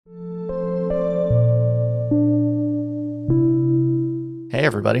Hey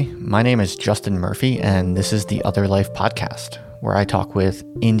everybody, my name is Justin Murphy and this is the Other Life podcast, where I talk with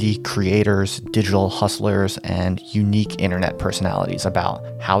indie creators, digital hustlers, and unique internet personalities about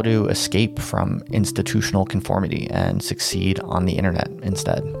how to escape from institutional conformity and succeed on the internet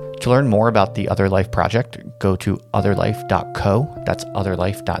instead. To learn more about the Other Life project, go to otherlife.co, that's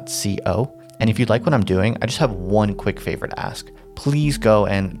otherlife.co. And if you like what I'm doing, I just have one quick favor to ask. Please go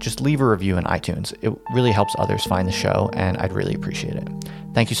and just leave a review in iTunes. It really helps others find the show, and I'd really appreciate it.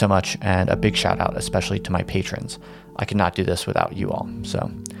 Thank you so much, and a big shout out especially to my patrons. I could not do this without you all,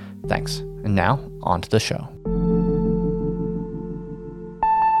 so thanks. And now, on to the show.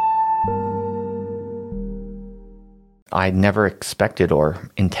 I never expected or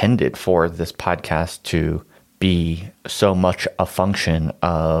intended for this podcast to be so much a function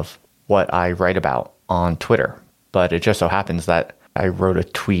of what I write about on Twitter. But it just so happens that I wrote a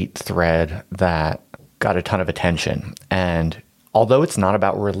tweet thread that got a ton of attention. And although it's not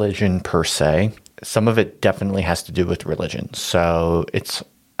about religion per se, some of it definitely has to do with religion. So it's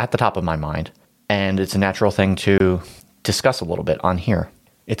at the top of my mind. And it's a natural thing to discuss a little bit on here.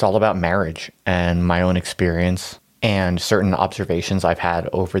 It's all about marriage and my own experience and certain observations I've had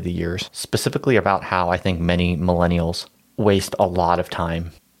over the years, specifically about how I think many millennials waste a lot of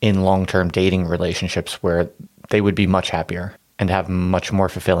time in long-term dating relationships where they would be much happier and have much more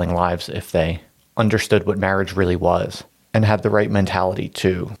fulfilling lives if they understood what marriage really was and had the right mentality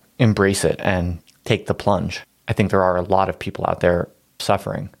to embrace it and take the plunge. I think there are a lot of people out there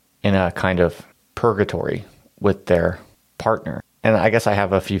suffering in a kind of purgatory with their partner. And I guess I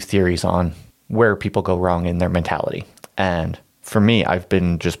have a few theories on where people go wrong in their mentality. And for me, I've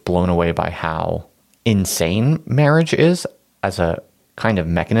been just blown away by how insane marriage is as a kind of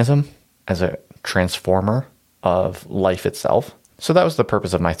mechanism, as a transformer of life itself. So that was the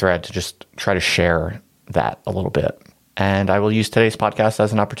purpose of my thread, to just try to share that a little bit. And I will use today's podcast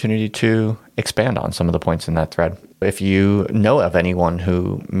as an opportunity to expand on some of the points in that thread. If you know of anyone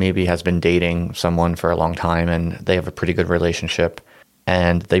who maybe has been dating someone for a long time and they have a pretty good relationship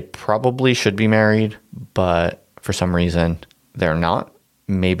and they probably should be married, but for some reason they're not,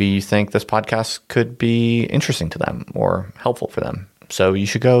 maybe you think this podcast could be interesting to them or helpful for them. So you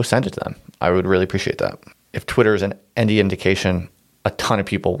should go send it to them. I would really appreciate that. If Twitter is any indication, a ton of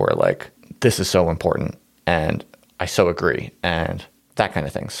people were like, this is so important, and I so agree, and that kind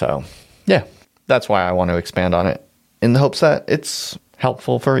of thing. So yeah, that's why I want to expand on it, in the hopes that it's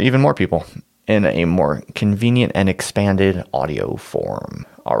helpful for even more people in a more convenient and expanded audio form.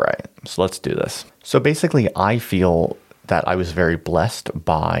 All right, so let's do this. So basically, I feel that I was very blessed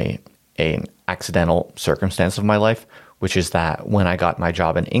by an accidental circumstance of my life, which is that when I got my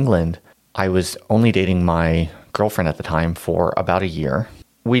job in England, I was only dating my girlfriend at the time for about a year.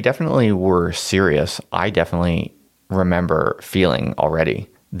 We definitely were serious. I definitely remember feeling already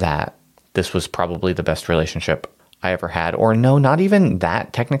that this was probably the best relationship I ever had. Or no, not even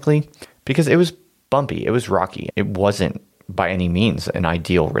that technically, because it was bumpy. It was rocky. It wasn't by any means an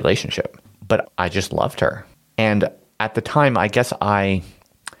ideal relationship, but I just loved her. And at the time, I guess I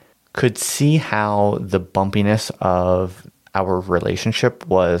could see how the bumpiness of our relationship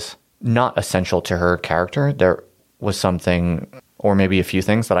was not essential to her character. There was something, or maybe a few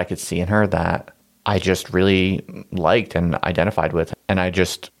things that I could see in her that I just really liked and identified with. And I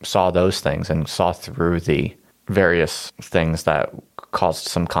just saw those things and saw through the various things that caused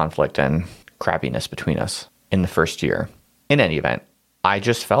some conflict and crappiness between us in the first year. In any event, I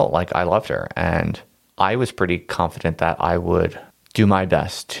just felt like I loved her, and I was pretty confident that I would do my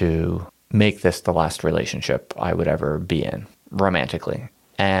best to make this the last relationship I would ever be in romantically.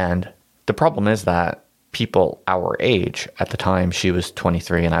 And the problem is that people our age, at the time she was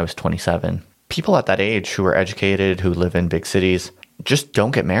 23 and I was 27, people at that age who are educated, who live in big cities, just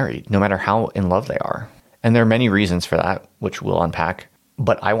don't get married, no matter how in love they are. And there are many reasons for that, which we'll unpack.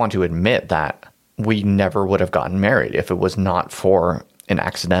 But I want to admit that we never would have gotten married if it was not for an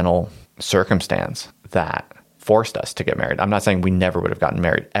accidental circumstance that forced us to get married. I'm not saying we never would have gotten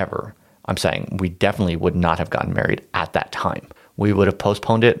married ever. I'm saying we definitely would not have gotten married at that time. We would have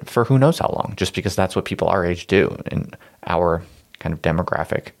postponed it for who knows how long, just because that's what people our age do. In our kind of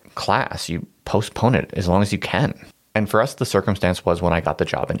demographic class, you postpone it as long as you can. And for us, the circumstance was when I got the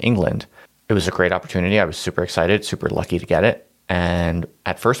job in England. It was a great opportunity. I was super excited, super lucky to get it. And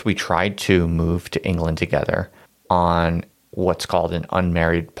at first, we tried to move to England together on what's called an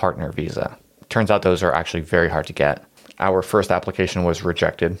unmarried partner visa. Turns out those are actually very hard to get. Our first application was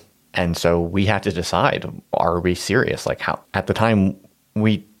rejected. And so we had to decide, are we serious? Like, how? At the time,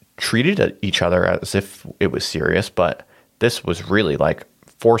 we treated each other as if it was serious, but this was really like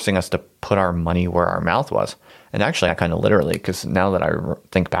forcing us to put our money where our mouth was. And actually, I kind of literally, because now that I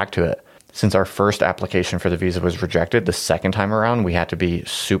think back to it, since our first application for the visa was rejected, the second time around, we had to be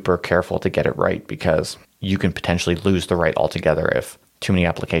super careful to get it right because you can potentially lose the right altogether if too many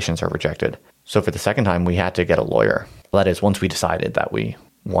applications are rejected. So for the second time, we had to get a lawyer. That is, once we decided that we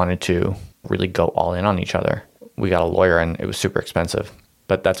wanted to really go all in on each other, we got a lawyer and it was super expensive.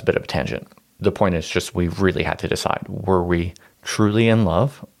 But that's a bit of a tangent. The point is just we really had to decide, were we truly in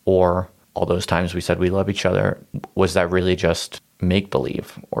love, or all those times we said we love each other, was that really just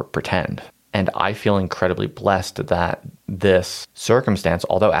make-believe or pretend? And I feel incredibly blessed that this circumstance,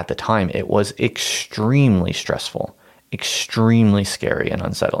 although at the time it was extremely stressful, extremely scary and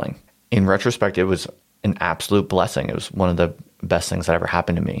unsettling. In retrospect, it was an absolute blessing. It was one of the best things that ever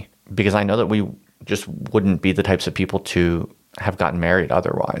happened to me, because I know that we just wouldn't be the types of people to have gotten married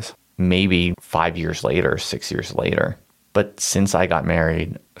otherwise. Maybe 5 years later, 6 years later. But since I got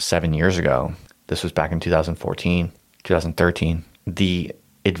married 7 years ago, this was back in 2014, 2013, the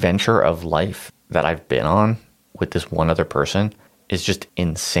adventure of life that I've been on with this one other person is just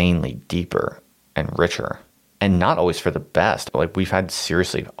insanely deeper and richer. And not always for the best. Like, we've had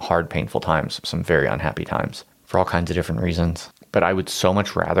seriously hard, painful times, some very unhappy times for all kinds of different reasons. But I would so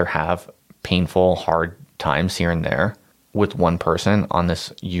much rather have painful, hard times here and there with one person on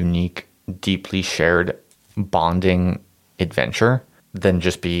this unique, deeply shared bonding adventure than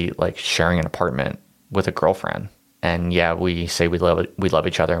just be like sharing an apartment with a girlfriend. And yeah, we say we love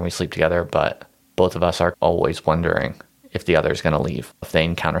each other and we sleep together, but both of us are always wondering if the other is going to leave, if they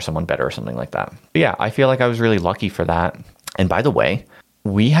encounter someone better or something like that. But yeah, I feel like I was really lucky for that. And by the way,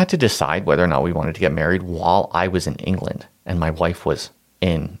 we had to decide whether or not we wanted to get married while I was in England and my wife was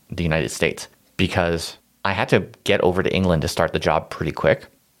in the United States, because I had to get over to England to start the job pretty quick,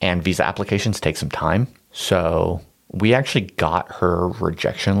 and visa applications take some time. So we actually got her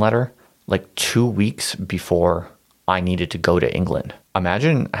rejection letter like 2 weeks before I needed to go to England.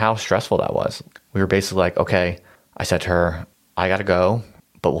 Imagine how stressful that was. We were basically like, okay, I said to her, I got to go,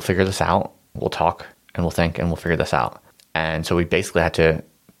 but we'll figure this out. We'll talk and we'll think and we'll figure this out. And so we basically had to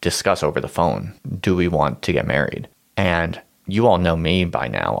discuss over the phone, do we want to get married? And you all know me by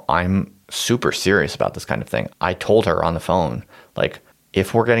now. I'm super serious about this kind of thing. I told her on the phone, like,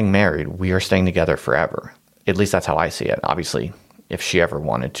 if we're getting married, we are staying together forever. At least that's how I see it. Obviously, if she ever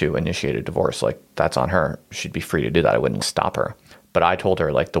wanted to initiate a divorce, like, that's on her. She'd be free to do that. I wouldn't stop her. But I told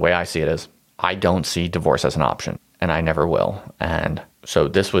her, like, the way I see it is, I don't see divorce as an option, and I never will. And so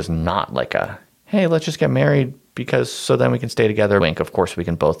this was not like a, hey, let's just get married because so then we can stay together. Wink, of course, we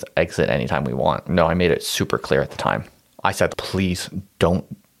can both exit anytime we want. No, I made it super clear at the time. I said, please don't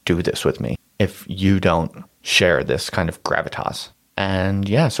do this with me if you don't share this kind of gravitas. And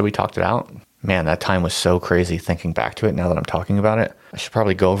yeah, so we talked it out. Man, that time was so crazy thinking back to it now that I'm talking about it. I should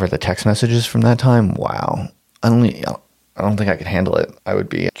probably go over the text messages from that time. Wow. I don't think I could handle it. I would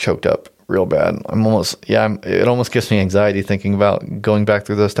be choked up real bad. It almost gives me anxiety thinking about going back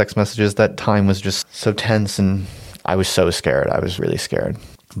through those text messages. That time was just so tense and I was so scared. I was really scared.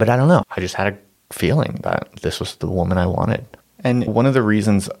 But I don't know. I just had a feeling that this was the woman I wanted. And one of the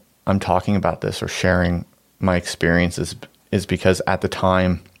reasons I'm talking about this or sharing my experiences is because at the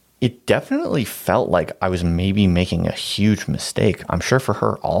time, it definitely felt like I was maybe making a huge mistake. I'm sure for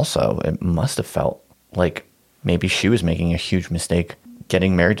her also, it must have felt like maybe she was making a huge mistake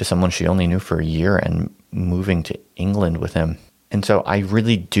getting married to someone she only knew for a year and moving to England with him. And so I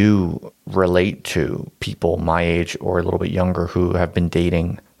really do relate to people my age or a little bit younger who have been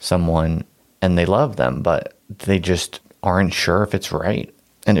dating someone and they love them, but they just aren't sure if it's right.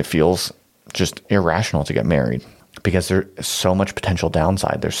 And it feels just irrational to get married because there's so much potential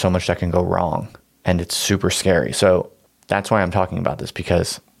downside. There's so much that can go wrong and it's super scary. So that's why I'm talking about this,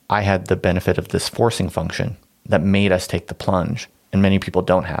 because I had the benefit of this forcing function that made us take the plunge. And many people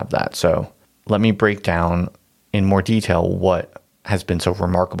don't have that. So let me break down in more detail what has been so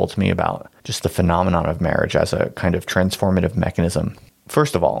remarkable to me about just the phenomenon of marriage as a kind of transformative mechanism.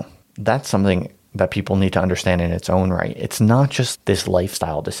 First of all, that's something that people need to understand in its own right. It's not just this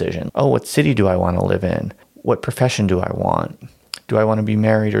lifestyle decision. Oh, what city do I want to live in? What profession do I want? Do I want to be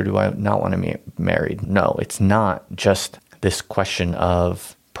married or do I not want to be married? No, it's not just this question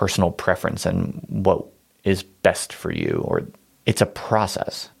of personal preference and what is best for you, or it's a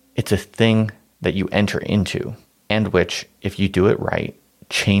process. It's a thing that you enter into and which, if you do it right,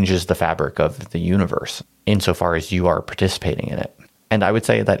 changes the fabric of the universe insofar as you are participating in it. And I would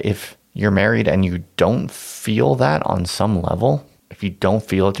say that if you're married and you don't feel that on some level, if you don't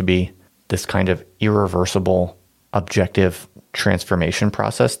feel it to be this kind of irreversible, objective transformation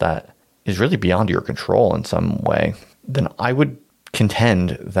process that is really beyond your control in some way, then I would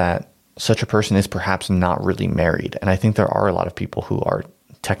contend that such a person is perhaps not really married. And I think there are a lot of people who are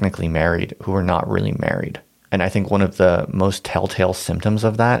technically married who are not really married. And I think one of the most telltale symptoms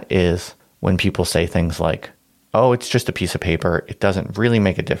of that is when people say things like, oh, it's just a piece of paper. It doesn't really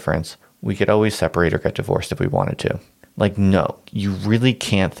make a difference. We could always separate or get divorced if we wanted to. Like, no, you really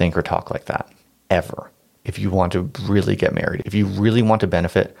can't think or talk like that ever. If you want to really get married, if you really want to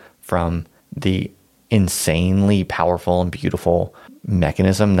benefit from the insanely powerful and beautiful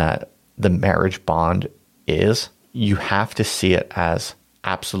mechanism that the marriage bond is, you have to see it as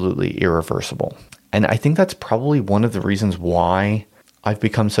absolutely irreversible. And I think that's probably one of the reasons why I've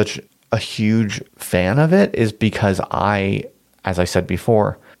become such a huge fan of it, is because as I said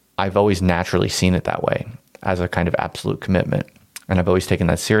before, I've always naturally seen it that way, as a kind of absolute commitment. And I've always taken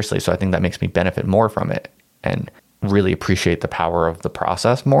that seriously. So I think that makes me benefit more from it and really appreciate the power of the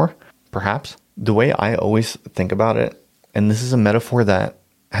process more, perhaps. The way I always think about it, and this is a metaphor that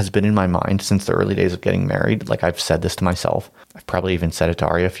has been in my mind since the early days of getting married. Like, I've said this to myself. I've probably even said it to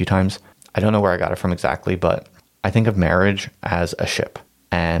Arya a few times. I don't know where I got it from exactly, but I think of marriage as a ship.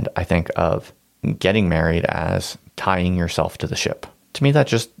 And I think of getting married as tying yourself to the ship. To me, that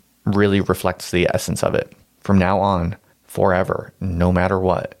just really reflects the essence of it. From now on, forever, no matter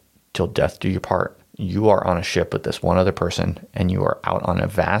what, till death do you part, you are on a ship with this one other person, and you are out on a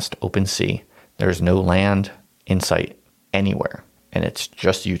vast open sea. There's no land in sight anywhere, and it's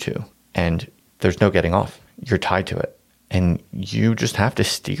just you two. And there's no getting off. You're tied to it, and you just have to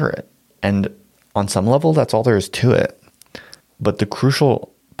steer it. And on some level, that's all there is to it. But the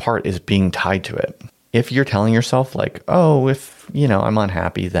crucial part is being tied to it. If you're telling yourself like, oh, if, I'm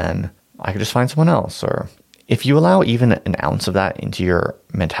unhappy, then I could just find someone else. Or if you allow even an ounce of that into your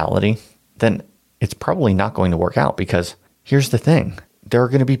mentality, then it's probably not going to work out, because here's the thing. There are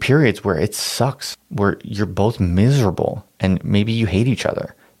going to be periods where it sucks, where you're both miserable, and maybe you hate each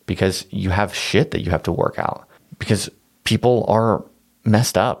other because you have shit that you have to work out, because people are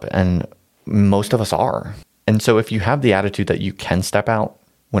messed up, and most of us are. And so if you have the attitude that you can step out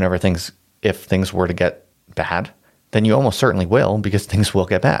if things were to get bad, then you almost certainly will, because things will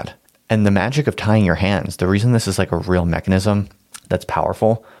get bad. And the magic of tying your hands, the reason this is like a real mechanism that's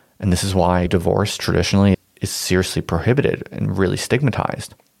powerful, and this is why divorce traditionally is seriously prohibited and really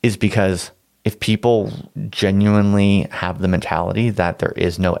stigmatized, is because if people genuinely have the mentality that there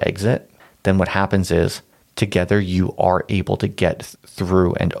is no exit, then what happens is together you are able to get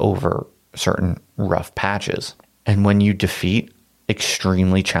through and over certain rough patches. And when you defeat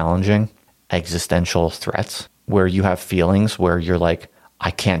extremely challenging existential threats, where you have feelings where you're like,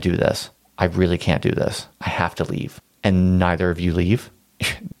 I can't do this. I really can't do this. I have to leave. And neither of you leave.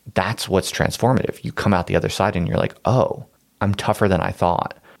 That's what's transformative. You come out the other side and you're like, oh, I'm tougher than I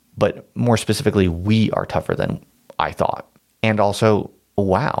thought. But more specifically, we are tougher than I thought. And also,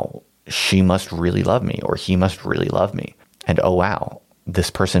 wow, she must really love me, or he must really love me. And oh, wow, this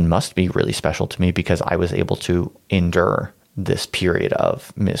person must be really special to me because I was able to endure this period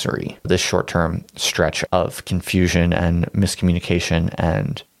of misery, this short-term stretch of confusion and miscommunication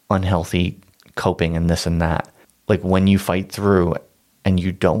and unhealthy coping and this and that. Like, when you fight through and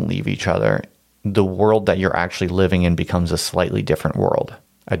you don't leave each other, the world that you're actually living in becomes a slightly different world,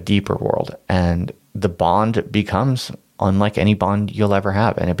 a deeper world. And the bond becomes unlike any bond you'll ever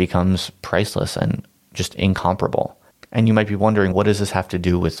have. And it becomes priceless and just incomparable. And you might be wondering, what does this have to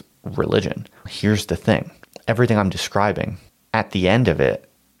do with religion? Here's the thing. Everything I'm describing, at the end of it,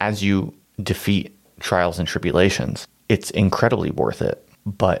 as you defeat trials and tribulations, it's incredibly worth it.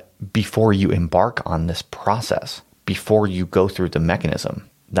 But before you embark on this process, before you go through the mechanism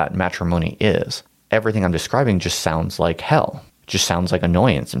that matrimony is, everything I'm describing just sounds like hell. It just sounds like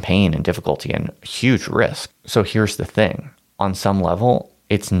annoyance and pain and difficulty and huge risk. So here's the thing. On some level,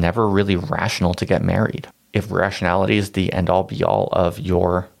 it's never really rational to get married. If rationality is the end-all be-all of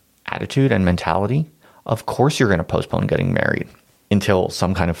your attitude and mentality, of course you're going to postpone getting married until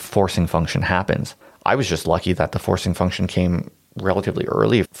some kind of forcing function happens. I was just lucky that the forcing function came relatively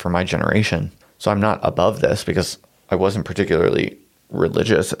early for my generation. So I'm not above this because I wasn't particularly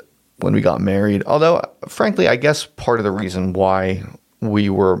religious when we got married. Although, frankly, I guess part of the reason why we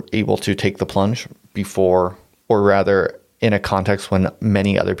were able to take the plunge before, or rather in a context when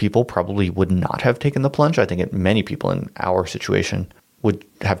many other people probably would not have taken the plunge, I think many people in our situation would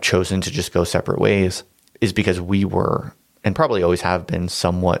have chosen to just go separate ways, is because we were, and probably always have been,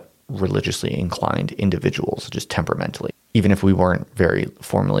 somewhat religiously inclined individuals, just temperamentally, even if we weren't very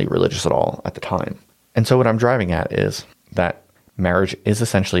formally religious at all at the time. And so what I'm driving at is that marriage is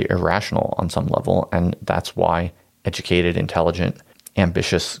essentially irrational on some level, and that's why educated, intelligent,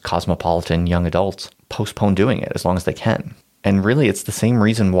 ambitious, cosmopolitan young adults postpone doing it as long as they can. And really, it's the same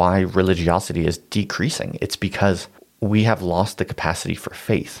reason why religiosity is decreasing. It's because we have lost the capacity for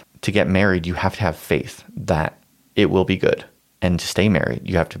faith. To get married, you have to have faith that it will be good. And to stay married,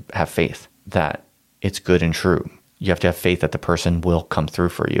 you have to have faith that it's good and true. You have to have faith that the person will come through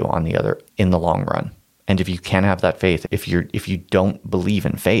for you in the long run. And if you can't have that faith, if you don't believe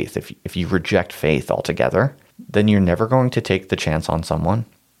in faith, if you reject faith altogether, then you're never going to take the chance on someone.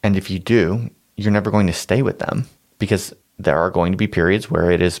 And if you do, you're never going to stay with them, because there are going to be periods where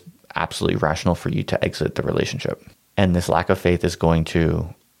it is absolutely rational for you to exit the relationship. And this lack of faith is going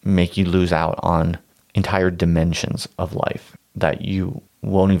to make you lose out on entire dimensions of life that you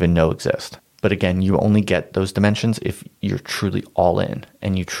won't even know exist. But again, you only get those dimensions if you're truly all in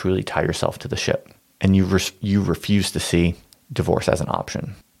and you truly tie yourself to the ship and you refuse to see divorce as an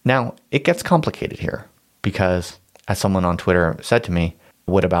option. Now, it gets complicated here because, as someone on Twitter said to me,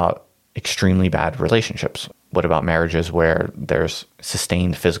 what about extremely bad relationships? What about marriages where there's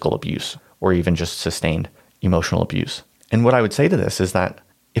sustained physical abuse or even just sustained emotional abuse? And what I would say to this is that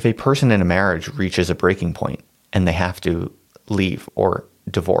if a person in a marriage reaches a breaking point and they have to leave or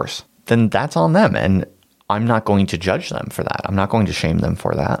divorce, then that's on them. And I'm not going to judge them for that. I'm not going to shame them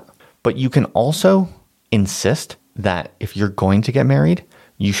for that. But you can also insist that if you're going to get married,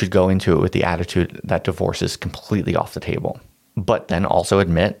 you should go into it with the attitude that divorce is completely off the table. But then also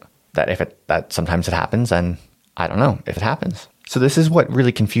admit that that sometimes it happens, and I don't know if it happens. So this is what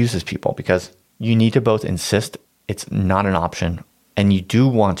really confuses people, because you need to both insist it's not an option and you do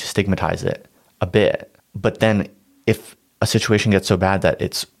want to stigmatize it a bit. But then if a situation gets so bad that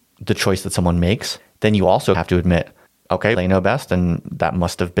it's the choice that someone makes, then you also have to admit, okay, they know best and that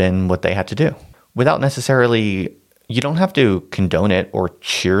must have been what they had to do. Without necessarily, you don't have to condone it or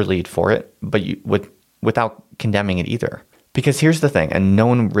cheerlead for it, but without condemning it either. Because here's the thing, and no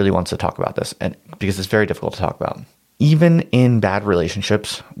one really wants to talk about this, and because it's very difficult to talk about. Even in bad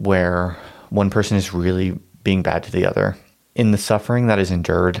relationships where one person is really being bad to the other, in the suffering that is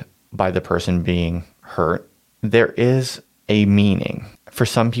endured by the person being hurt, there is a meaning. For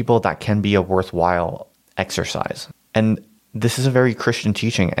some people, that can be a worthwhile exercise. And this is a very Christian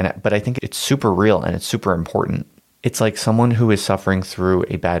teaching, but I think it's super real and it's super important. It's like someone who is suffering through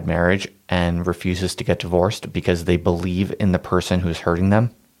a bad marriage and refuses to get divorced because they believe in the person who's hurting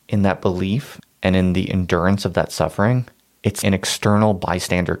them. In that belief and in the endurance of that suffering, it's an external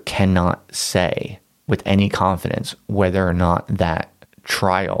bystander cannot say with any confidence whether or not that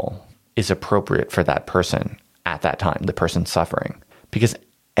trial is appropriate for that person at that time, the person suffering. Because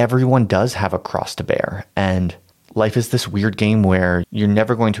everyone does have a cross to bear. And life is this weird game where you're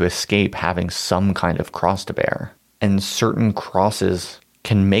never going to escape having some kind of cross to bear. And certain crosses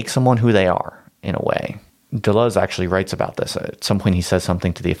can make someone who they are, in a way. Deleuze actually writes about this. At some point he says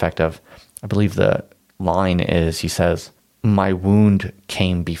something to the effect of, I believe the line is, he says, "My wound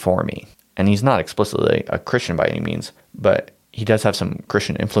came before me." And he's not explicitly a Christian by any means, but he does have some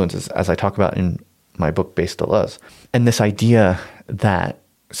Christian influences, as I talk about in my book, Based Deleuze. And this idea that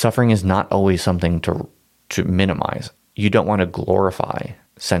suffering is not always something to minimize. You don't want to glorify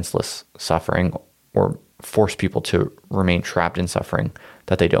senseless suffering or force people to remain trapped in suffering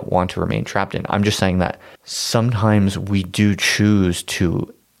that they don't want to remain trapped in. I'm just saying that sometimes we do choose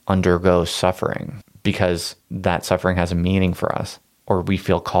to undergo suffering because that suffering has a meaning for us, or we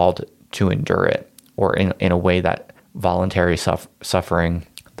feel called to endure it, or in a way that voluntary suffering,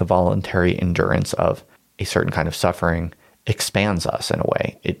 the voluntary endurance of a certain kind of suffering expands us in a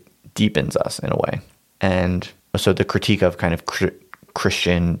way. It deepens us in a way. And so the critique of kind of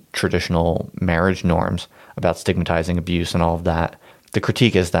Christian traditional marriage norms about stigmatizing abuse and all of that, the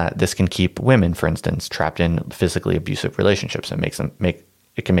critique is that this can keep women, for instance, trapped in physically abusive relationships and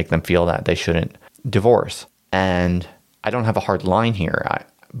it can make them feel that they shouldn't divorce. And I don't have a hard line here,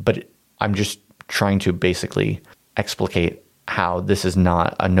 but I'm just trying to basically explicate how this is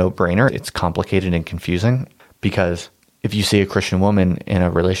not a no-brainer. It's complicated and confusing, because if you see a Christian woman in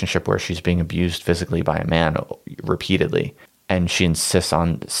a relationship where she's being abused physically by a man repeatedly, and she insists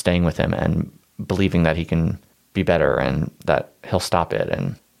on staying with him and believing that he can be better and that he'll stop it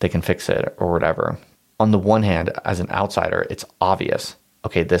and they can fix it or whatever. On the one hand, as an outsider, it's obvious.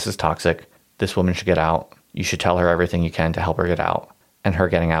 Okay, this is toxic. This woman should get out. You should tell her everything you can to help her get out. And her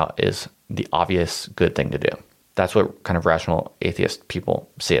getting out is the obvious good thing to do. That's what kind of rational atheist people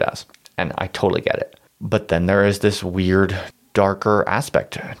see it as. And I totally get it. But then there is this weird, darker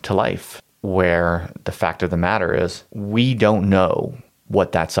aspect to life where the fact of the matter is we don't know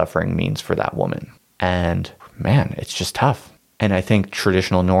what that suffering means for that woman. And man, it's just tough. And I think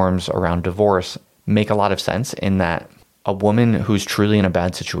traditional norms around divorce make a lot of sense in that a woman who's truly in a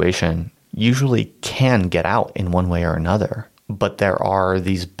bad situation usually can get out in one way or another. but there are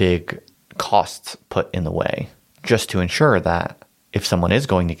these big costs put in the way just to ensure that if someone is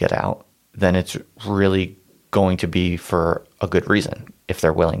going to get out, then it's really going to be for a good reason if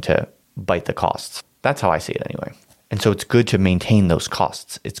they're willing to bite the costs. That's how I see it anyway. And so it's good to maintain those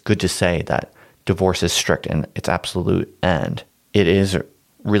costs. It's good to say that divorce is strict and it's absolute, and it is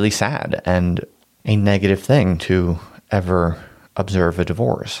really sad and a negative thing to ever observe a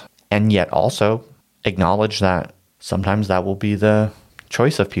divorce. And yet also acknowledge that sometimes that will be the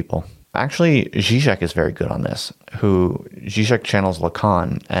choice of people. Actually, Zizek is very good on this, Zizek channels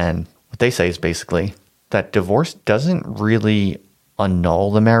Lacan, and what they say is basically that divorce doesn't really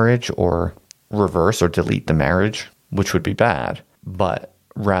annul the marriage or reverse or delete the marriage, which would be bad, but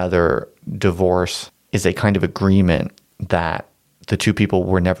rather divorce is a kind of agreement that the two people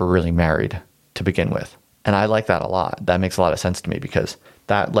were never really married to begin with. And I like that a lot. That makes a lot of sense to me because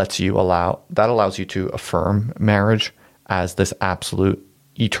that allows you to affirm marriage as this absolute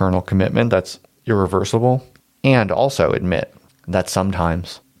eternal commitment that's irreversible, and also admit that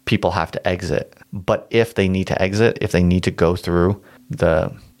sometimes people have to exit. But if they need to exit, if they need to go through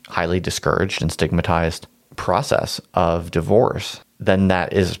the highly discouraged and stigmatized process of divorce, then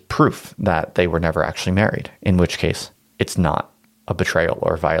that is proof that they were never actually married, in which case it's not a betrayal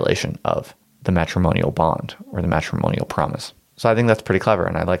or a violation of the matrimonial bond or the matrimonial promise. So I think that's pretty clever,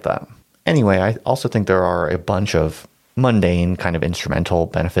 and I like that. Anyway, I also think there are a bunch of mundane kind of instrumental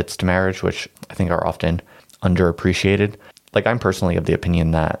benefits to marriage, which I think are often underappreciated. Like, I'm personally of the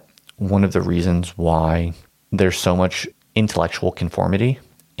opinion that one of the reasons why there's so much intellectual conformity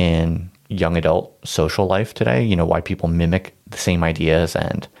in young adult social life today, why people mimic the same ideas,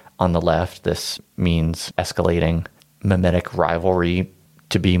 and on the left, this means escalating mimetic rivalry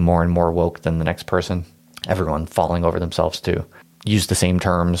to be more and more woke than the next person, everyone falling over themselves to use the same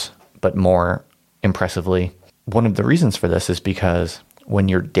terms, but more impressively. One of the reasons for this is because when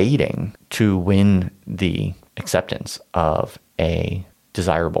you're dating to win the acceptance of a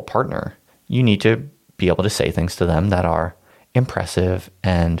desirable partner, you need to be able to say things to them that are impressive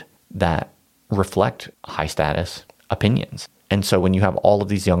and that reflect high status opinions. And so when you have all of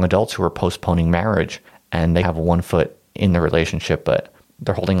these young adults who are postponing marriage and they have one foot in the relationship, but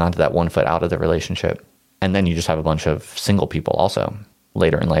they're holding on to that one foot out of the relationship, and then you just have a bunch of single people also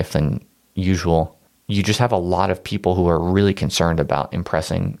later in life than usual, you just have a lot of people who are really concerned about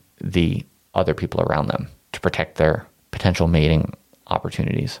impressing the other people around them to protect their potential mating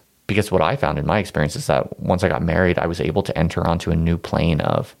opportunities. Because what I found in my experience is that once I got married, I was able to enter onto a new plane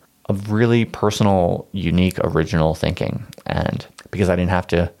of really personal, unique, original thinking. And because I didn't have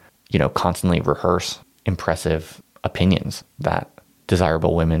to, constantly rehearse impressive opinions that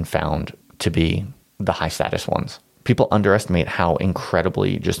desirable women found to be the high status ones. People underestimate how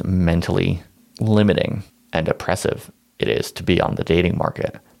incredibly just mentally limiting and oppressive it is to be on the dating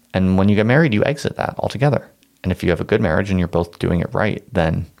market. And when you get married, you exit that altogether. And if you have a good marriage and you're both doing it right,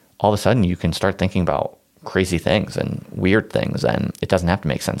 then all of a sudden you can start thinking about crazy things and weird things, and it doesn't have to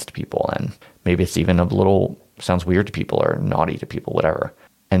make sense to people. And maybe it's even sounds weird to people or naughty to people, whatever.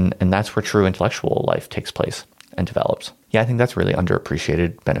 And that's where true intellectual life takes place and develops. Yeah, I think that's really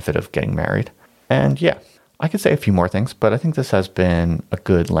underappreciated benefit of getting married. And yeah, I could say a few more things, but I think this has been a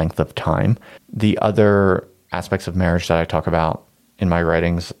good length of time. The other aspects of marriage that I talk about in my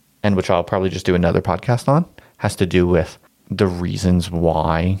writings, and which I'll probably just do another podcast on, has to do with the reasons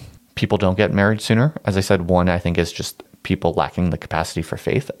why people don't get married sooner. As I said, one, I think, is just people lacking the capacity for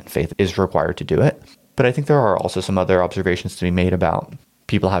faith, and faith is required to do it. But I think there are also some other observations to be made about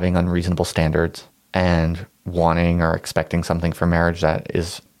people having unreasonable standards and wanting or expecting something from marriage that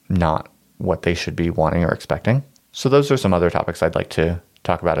is not what they should be wanting or expecting. So those are some other topics I'd like to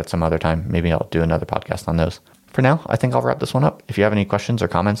talk about at some other time. Maybe I'll do another podcast on those. For now, I think I'll wrap this one up. If you have any questions or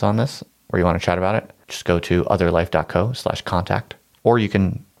comments on this, or you want to chat about it, just go to otherlife.co/contact, or you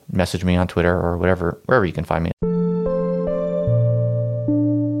can message me on Twitter or wherever you can find me.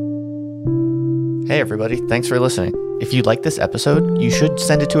 Hey everybody, thanks for listening. If you like this episode, you should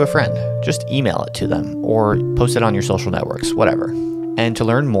send it to a friend. Just email it to them or post it on your social networks, whatever. And to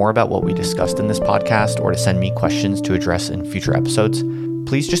learn more about what we discussed in this podcast or to send me questions to address in future episodes,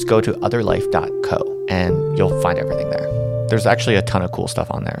 please just go to otherlife.co and you'll find everything there. There's actually a ton of cool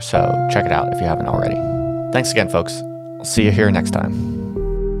stuff on there, so check it out if you haven't already. Thanks again, folks. I'll see you here next time.